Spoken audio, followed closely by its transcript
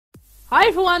Hi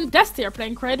everyone, DEST'S here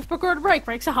playing Creative Parkour the Break.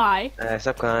 Breaks a hi. What's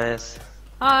up, guys?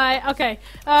 Hi, okay.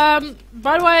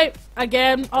 By the way,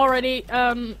 again, already,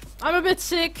 I'm a bit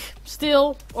sick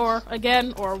still, or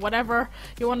again, or whatever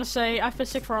you want to say. I've been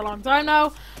sick for a long time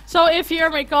now. So if you hear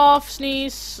me cough,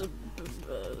 sneeze,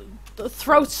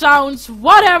 throat sounds,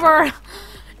 whatever,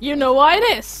 you know why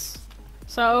it is.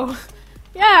 So,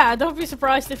 yeah, don't be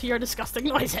surprised if you hear disgusting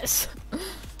noises.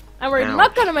 And we're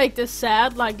not gonna make this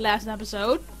sad like last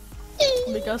episode,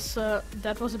 because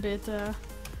that was a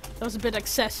bit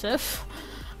excessive.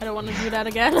 I don't want to do that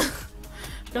again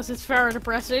because it's very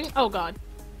depressing. Oh god.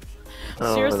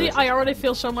 Oh, Seriously, I already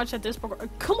feel so much at this point.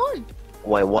 Come on.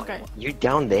 Wait, what? Okay. You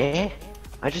down there?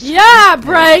 I just. Yeah,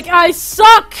 Break. I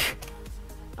suck.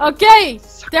 Okay,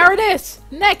 there it is.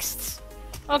 Next.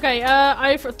 Okay,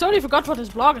 I totally forgot what this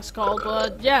blog is called,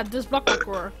 but yeah, this blog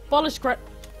parkour. Polished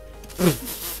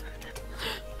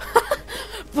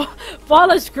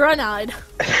Polished granite.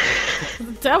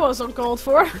 That was uncalled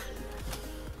for.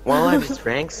 Well, I just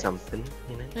drank something,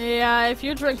 you know. Yeah, if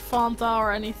you drink Fanta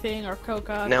or anything or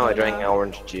Coca. No, I drank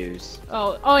orange juice.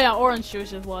 Oh yeah, orange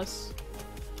juice it was.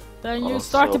 Then you Also,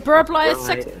 start to burp like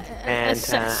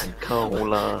and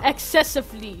cola.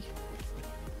 excessively.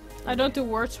 I don't do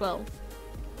words well.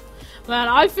 Man,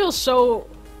 I feel so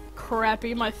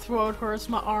crappy. My throat hurts,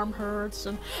 my arm hurts,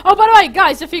 and oh, by the way,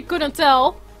 guys, if you couldn't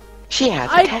tell, She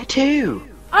has a tattoo.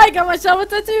 I got myself a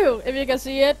tattoo. If you can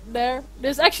see it there,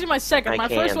 this is actually my second. My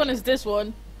first can't. one is this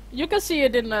one. You can see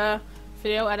it in the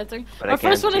video editing. But My I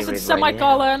first can't one is see a it right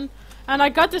semicolon, and I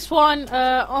got this one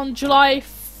on July.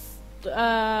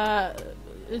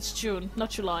 It's June, not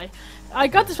July. I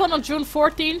got this one on June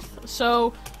 14th.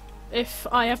 So, if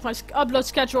I have my upload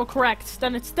schedule correct,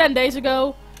 then it's 10 days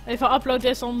ago. If I upload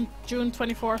this on June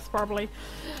 24th, probably.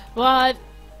 But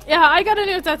yeah, I got a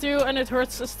new tattoo, and it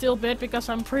hurts still a bit because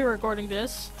I'm pre-recording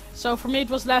this. So for me, it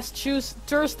was last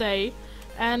Thursday,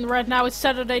 and right now it's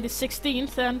Saturday the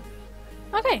 16th. And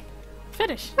okay,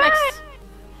 finish next.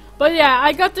 But yeah,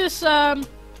 I got this. I'm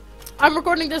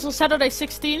recording this on Saturday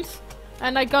 16th,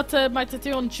 and I got my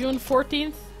tattoo on June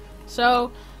 14th.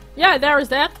 So yeah, there is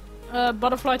that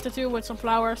butterfly tattoo with some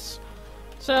flowers.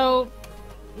 So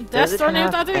that's our new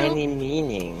tattoo. Does it have any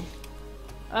meaning?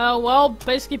 Well,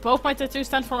 basically both my tattoos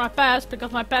stand for my past,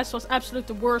 because my past was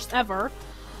absolutely the worst ever.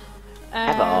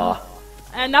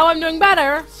 And now I'm doing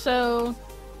better, so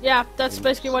yeah, that's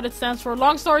basically what it stands for.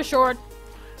 Long story short,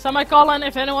 semicolon,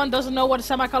 if anyone doesn't know what a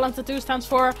semicolon tattoo stands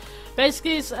for,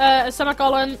 basically it's, a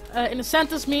semicolon in a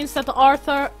sentence means that the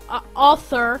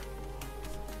author,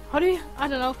 how do you, I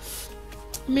don't know,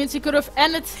 means he could have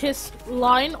ended his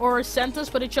line or his sentence,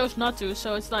 but he chose not to,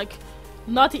 so it's like,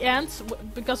 not the end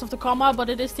because of the comma, but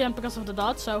it is the end because of the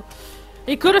dot. So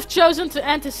he could have chosen to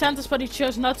end his sentence, but he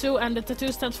chose not to. And the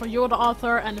tattoo stands for you're the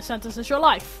author, and the sentence is your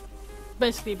life,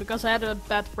 basically. Because I had a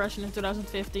bad depression in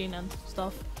 2015 and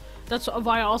stuff. That's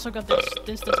why I also got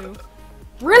this tattoo.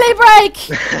 Really, Break?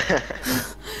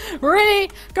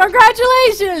 Really?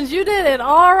 Congratulations, you did it.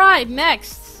 All right,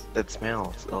 next. That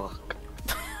smells. Ugh.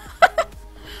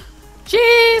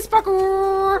 Cheese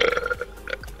parkour.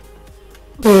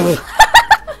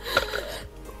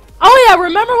 Oh yeah,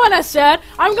 remember when I said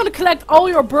I'm gonna collect all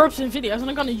your burps in videos and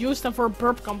I'm gonna use them for a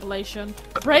burp compilation.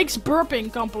 Breaks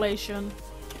burping compilation.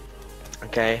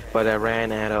 Okay, but I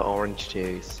ran out of orange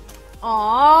juice.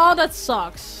 Aw, that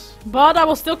sucks. But I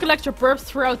will still collect your burps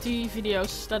throughout the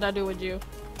videos that I do with you.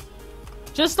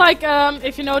 Just like,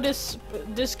 if you know this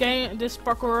game, this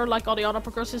parkour, like all the other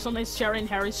parkours, is on this Sherry and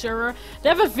Harry server. They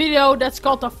have a video that's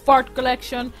called the Fart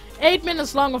Collection. 8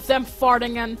 minutes long of them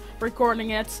farting and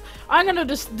recording it. I'm gonna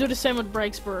just do the same with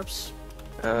Breaks burps.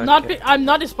 Okay. I'm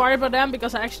not inspired by them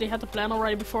because I actually had the plan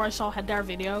already before I saw their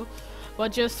video.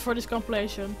 But just for this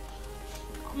compilation.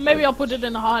 Maybe I'll put it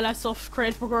in the highlights of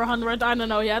Creative Parkour 100. I don't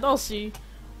know yet. I'll see.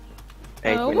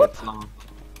 8 minutes long.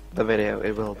 The video,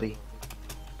 it will be.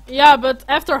 Yeah, but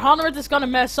after 100 it's gonna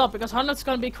mess up, because 100 is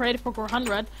gonna be Creative Parkour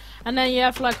 100, and then you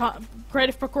have like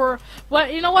Creative Parkour. Well,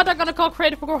 you know what? I'm gonna call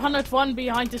Creative Parkour 101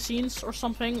 behind the scenes or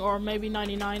something, or maybe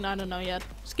 99. I don't know yet.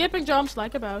 Skipping jumps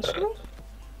like a mouse.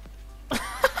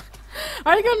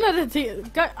 Are you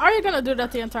gonna do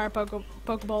that the entire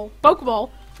Pokeball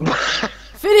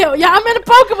video? Yeah, I'm in a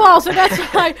Pokeball, so that's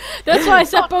why I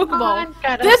said Pokeball.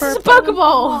 This is a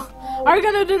Pokeball. Are you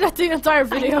gonna do that the entire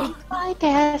video? My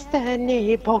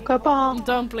destiny, Pokeball.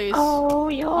 Don't please. Oh,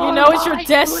 you know it's your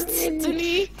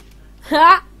destiny.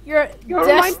 Ha! Your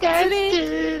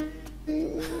destiny.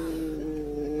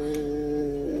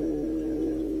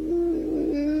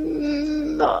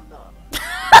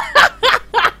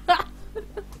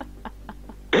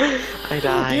 I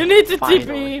died. You need to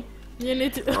finally. TP. You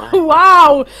need to.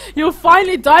 Wow! You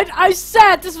finally died. I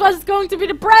said this was going to be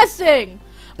depressing.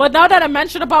 But now that I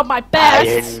mentioned about my past. I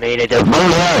didn't mean it to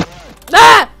move.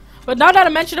 Ah! But now that I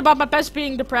mentioned about my past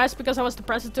being depressed because I was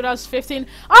depressed in 2015,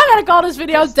 I'm gonna call this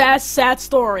video DEST'S Sad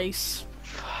Stories.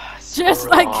 Just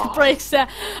like breaks that.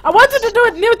 I wanted to do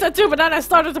it new tattoo, but then I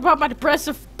started about my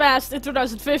depressive past in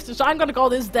 2015, so I'm gonna call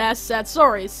this DEST'S Sad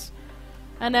Stories.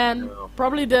 And then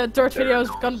probably the third video is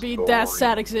gonna be DEST'S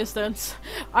Sad Existence.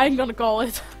 I'm gonna call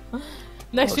it.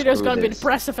 Next video is gonna be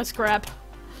depressive as crap.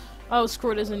 Oh,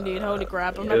 screw this indeed. Holy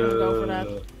crap, I'm not gonna go for that.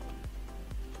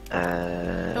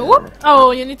 Whoop!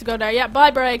 Oh, you need to go there. Yeah, bye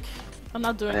break. I'm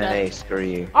not doing that. Hey, screw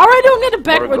you. Alright, doing it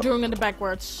backwards. Doing it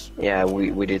backwards. Yeah,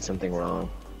 we did something wrong.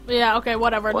 Yeah, okay,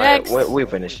 whatever. Next. We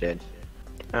finished it.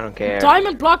 I don't care.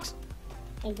 Diamond blocks.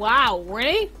 Wow,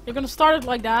 really? You're gonna start it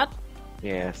like that?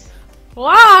 Yes.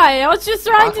 Why? I was just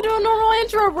trying to do a normal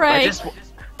intro break.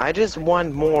 I just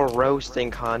want more roasting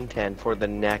content for the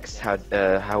next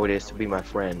how it is to be my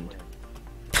friend.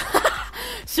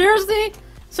 Seriously?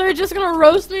 So you're just gonna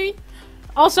roast me?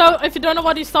 Also, if you don't know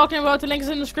what he's talking about, the link is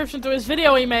in the description to his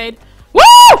video he made. Woo!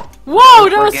 Whoa,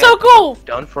 that was so cool!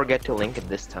 Don't forget to link it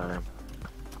this time.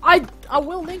 I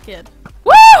will link it.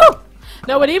 Woo!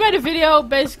 No, but he made a video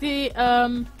basically,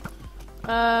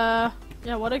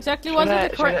 yeah, what exactly was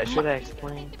it? Should I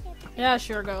explain? Yeah,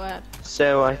 sure, go ahead.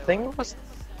 So, I think it was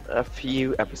a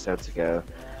few episodes ago.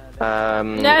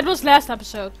 Yeah, it was last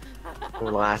episode.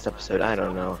 Last episode, I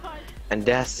don't know. And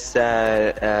Des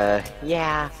said,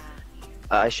 yeah,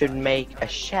 I should make a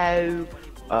show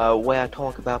where I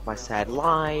talk about my sad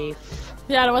life.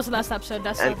 Yeah, that was the last episode,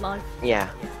 that's sad life. Yeah.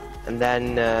 And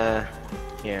then,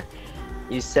 yeah.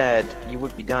 You said you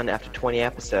would be done after 20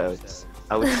 episodes.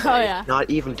 I would say oh, yeah. Not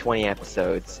even 20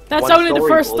 episodes. That's only the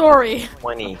first story.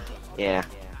 20, yeah.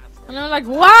 And I'm like,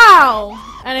 wow!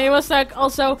 And he was like,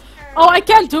 also, oh, I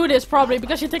can't do this probably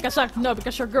because you think I suck. No,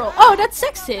 because you're a girl. Oh, that's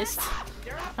sexist!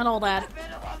 And all that.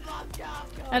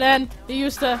 And then he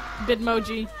used the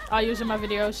Bitmoji I use in my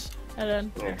videos. And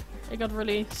then it got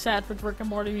really sad with Rick and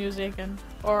Morty music.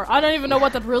 Or I don't even know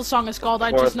what that real song is called.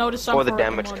 I just know the song for the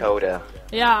damaged coda.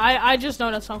 Yeah, I just know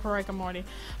that song for Rick and Morty.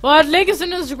 But link is in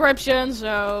the description,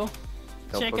 so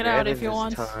check it out if you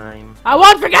want. I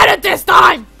won't forget it this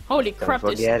time! Holy crap,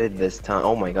 Don't forget it this time.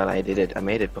 Oh my god, I did it. I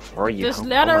made it before you. This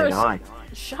letter oh my god.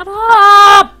 Shut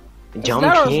up!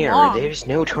 Jump here. There's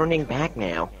no turning back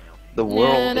now. The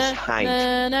world is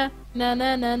hyped.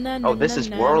 Oh, this is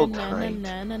world hyped.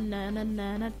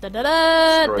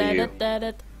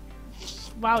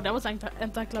 Wow, that was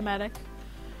anticlimactic.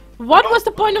 What was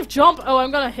the point of jump? Oh,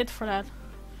 I'm gonna hit for that.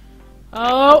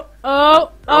 Oh,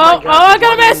 I'm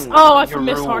gonna miss! Oh, I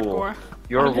missed hardcore.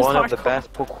 You're one of the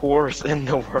best parkours in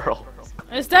the world.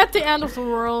 Is that the end of the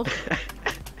world?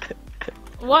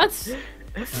 What?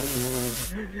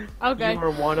 Okay. You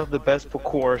are one of the best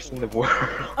parkours in the world.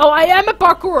 Oh, I am a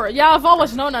parkour. Yeah, I've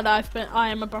always known that I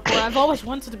am a parkour. I've always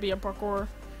wanted to be a parkour.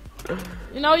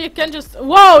 You know, you can just.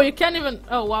 Whoa, you can't even.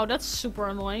 Oh, wow, that's super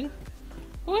annoying.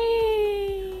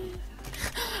 Whee!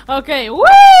 Okay,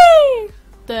 whee!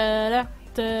 Da da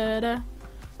da da.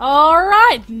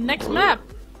 Alright, next map.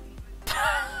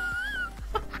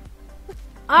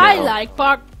 I like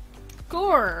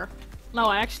parkour. No,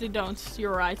 I actually don't.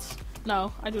 You're right.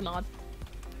 No, I do not.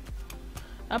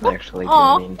 I actually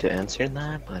didn't mean to answer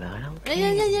that, but I don't care.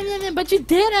 Yeah, but you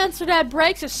did answer that,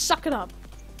 Break, so suck it up.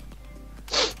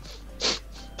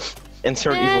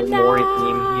 Insert Evil Mori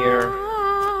theme here.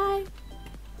 I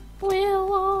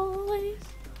will always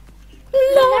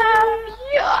love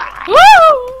you.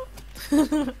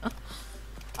 Woo!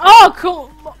 Oh,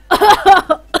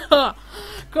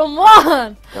 come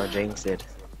on! Don't jinx it.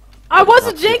 I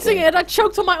wasn't jinxing it, I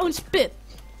choked on my own spit.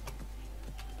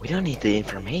 We don't need the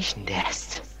information,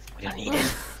 Dest. We don't need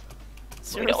it.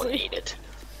 We don't need it.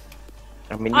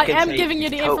 I mean, I am giving you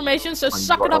the information, so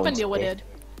suck it up and deal with it.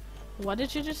 What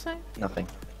did you just say? Nothing.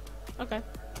 Okay.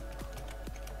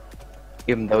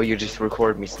 Even though you just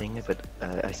recorded me saying it, but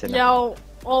I said yeah,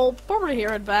 I'll probably hear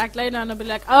it back later and I'll be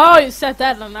like, oh, you said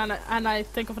that, and I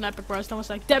think of an epic roast and I was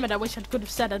like, damn it, I wish I could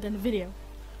have said that in the video.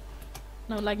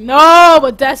 And I'm like, no,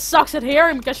 but Des sucks at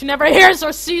hearing because she never hears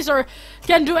or sees or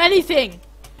can do anything.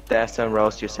 Des, don't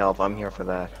roast yourself, I'm here for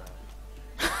that.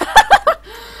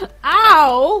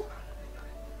 Ow!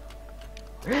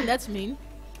 That's mean.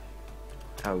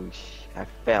 Ouch, I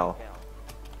fell.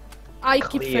 I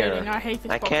keep failing, I hate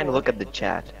this. I can't look at the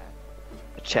chat.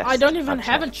 The chest. I don't even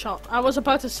have a chest. I was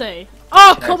about to say.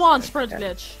 Oh, come on, spread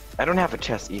glitch. I don't have a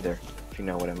chest either, if you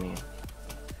know what I mean.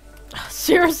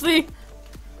 Seriously?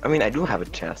 I mean, I do have a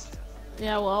chest.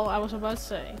 Yeah, well, I was about to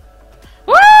say.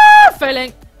 Woo!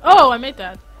 Failing. Oh, I made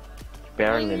that.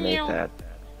 Barely made that.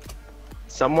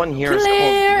 Someone here is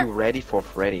Clear. called You Ready for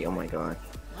Freddy. Oh my god.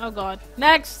 Oh god.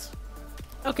 Next.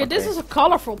 Okay, this is a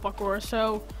colorful parkour,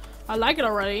 so I like it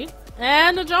already.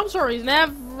 And the jump stories,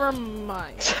 never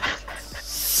mind.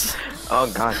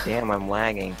 Oh god damn, I'm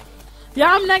lagging.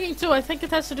 Yeah, I'm lagging too. I think it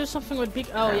has to do something with big.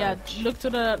 Oh yeah, look to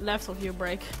the left of you,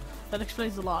 Break. That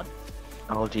explains a lot.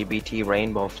 LGBT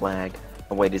rainbow flag.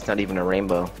 Oh wait, it's not even a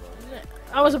rainbow.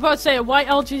 I was about to say, why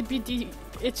LGBT?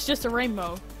 It's just a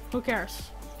rainbow. Who cares?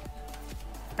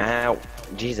 Ow,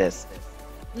 Jesus.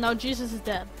 No, Jesus is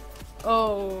dead.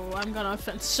 Oh, I'm gonna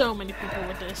offend so many people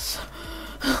with this.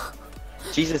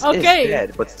 Jesus Okay. is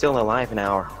dead, but still alive in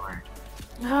our heart.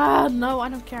 Ah, no, I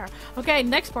don't care. Okay,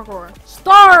 next parkour.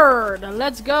 Start!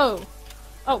 Let's go.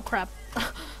 Oh, crap.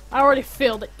 I already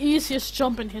failed the easiest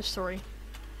jump in history.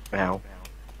 Ow.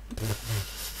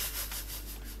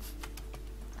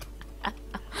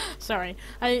 Sorry.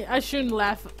 I shouldn't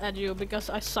laugh at you because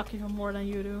I suck even more than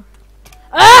you do.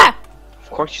 Ah! Of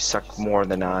course you suck more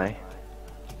than I.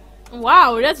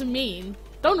 Wow, that's mean.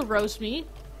 Don't roast me.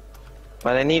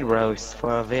 But I need roast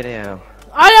for a video.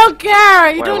 I don't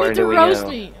care! You Where don't need to do we roast go?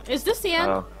 me. Is this the end?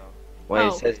 Oh. Wait, Oh.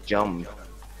 it says jump.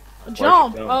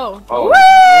 Jump! Where'd you Oh. go?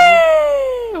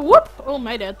 Whee! Whoop! Oh,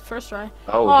 made it. First try.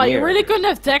 Oh, you here. really couldn't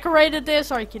have decorated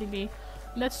this? Are you kidding me?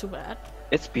 That's too bad.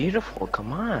 It's beautiful,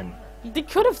 come on. They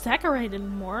could have decorated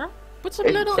more. Put some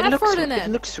little It effort looks, in it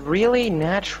looks really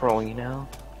natural, you know?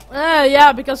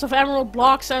 Yeah, because of emerald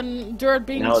blocks and dirt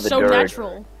being No, the so dirt.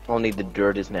 natural. Only the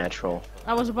dirt is natural.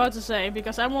 I was about to say,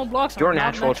 because emerald blocks You're are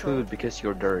not natural too, because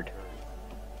you're dirt.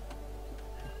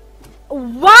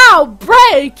 Wow,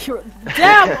 Break!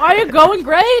 Damn, are you going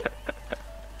great?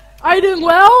 Are you doing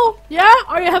well? Yeah?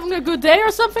 Are you having a good day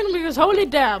or something? Because holy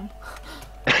damn.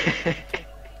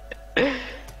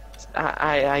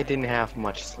 I didn't have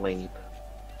much sleep.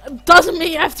 Doesn't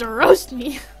mean you have to roast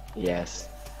me. Yes.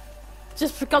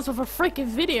 Just because of a freaking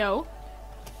video.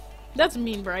 That's a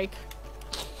mean, Break.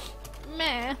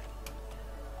 Meh.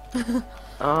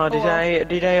 Oh, did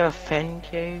well. I offend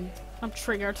you? I'm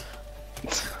triggered.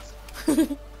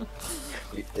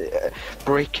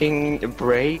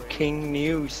 Breaking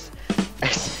news.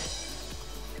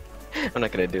 I'm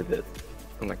not gonna do this.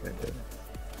 I'm not gonna do it.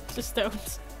 Just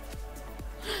don't.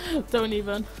 Don't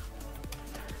even.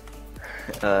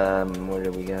 Where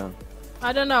do we go?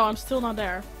 I don't know, I'm still not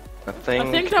there. I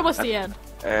think that was the end.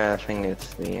 I think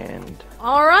it's the end.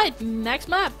 Alright, next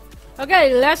map.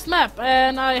 Okay, last map,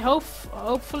 and I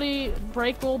hopefully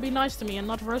Break will be nice to me and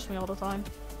not roast me all the time.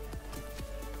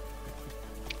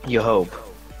 You hope.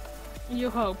 You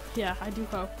hope, yeah, I do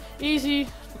hope. Easy,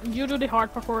 you do the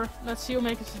hard parkour. Let's see who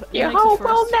makes it. You makes hope it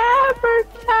we'll first. never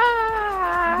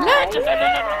die.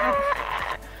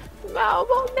 No,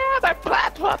 we'll never.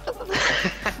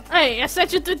 Hey, I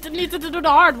said you needed to do the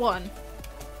hard one.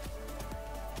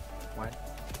 What?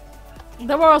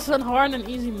 There was a hard and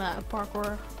easy map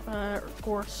parkour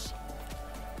course.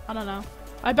 I don't know.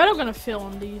 I bet I'm gonna fail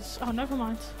on these. Oh, never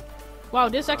mind. Wow,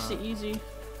 this is actually easy.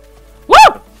 Woo!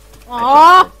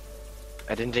 Aww!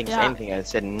 I didn't jinx Yeah. anything. I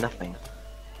said nothing.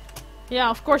 Yeah,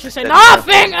 of course you say Said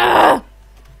nothing! Ugh!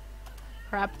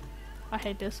 Crap. I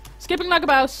hate this. Skipping like a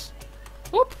mouse.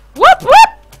 Whoop! Whoop! Whoop!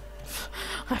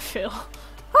 I fail.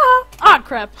 Ah,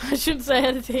 crap. I shouldn't say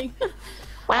anything.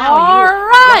 Wow,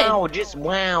 Alright! Wow, just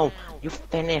wow. You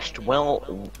finished.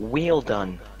 Well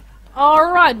done.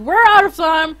 Alright, we're out of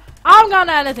time. I'm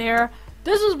gonna end it here.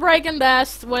 This was Break and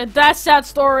Dest with Dest sad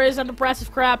stories and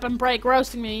depressive crap and Break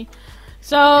roasting me.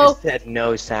 So You said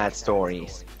no sad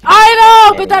stories. I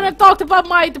know, but then I talked about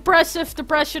my depression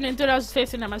in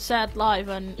 2015 and my sad life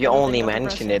and You only everything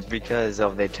mentioned depressing. it because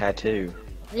of the tattoo.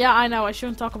 Yeah, I know. I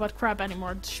shouldn't talk about crap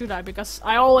anymore, should I? Because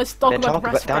I always talk about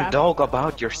depressive crap. Don't talk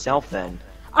about yourself then.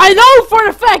 I know for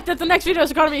the fact that the next video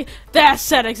is gonna be that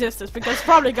sad existence because it's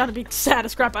probably gonna be sad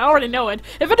as crap. I already know it.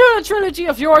 If I do a trilogy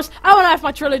of yours, I wanna have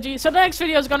my trilogy. So the next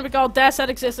video is gonna be called That Sad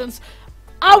Existence.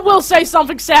 I will say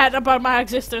something sad about my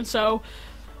existence, so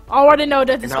I already know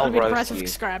that it's And I'll gonna be roast depressive you.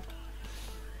 crap.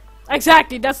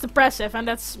 Exactly, that's depressive, and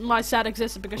that's my sad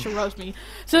existence because you roast me.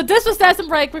 So this was Dest and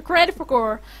Break with Creative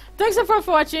Parkour. Thanks everyone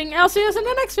for watching. I'll see you in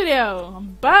the next video.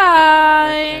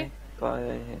 Bye.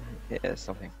 Okay. Bye. Yeah,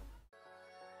 something.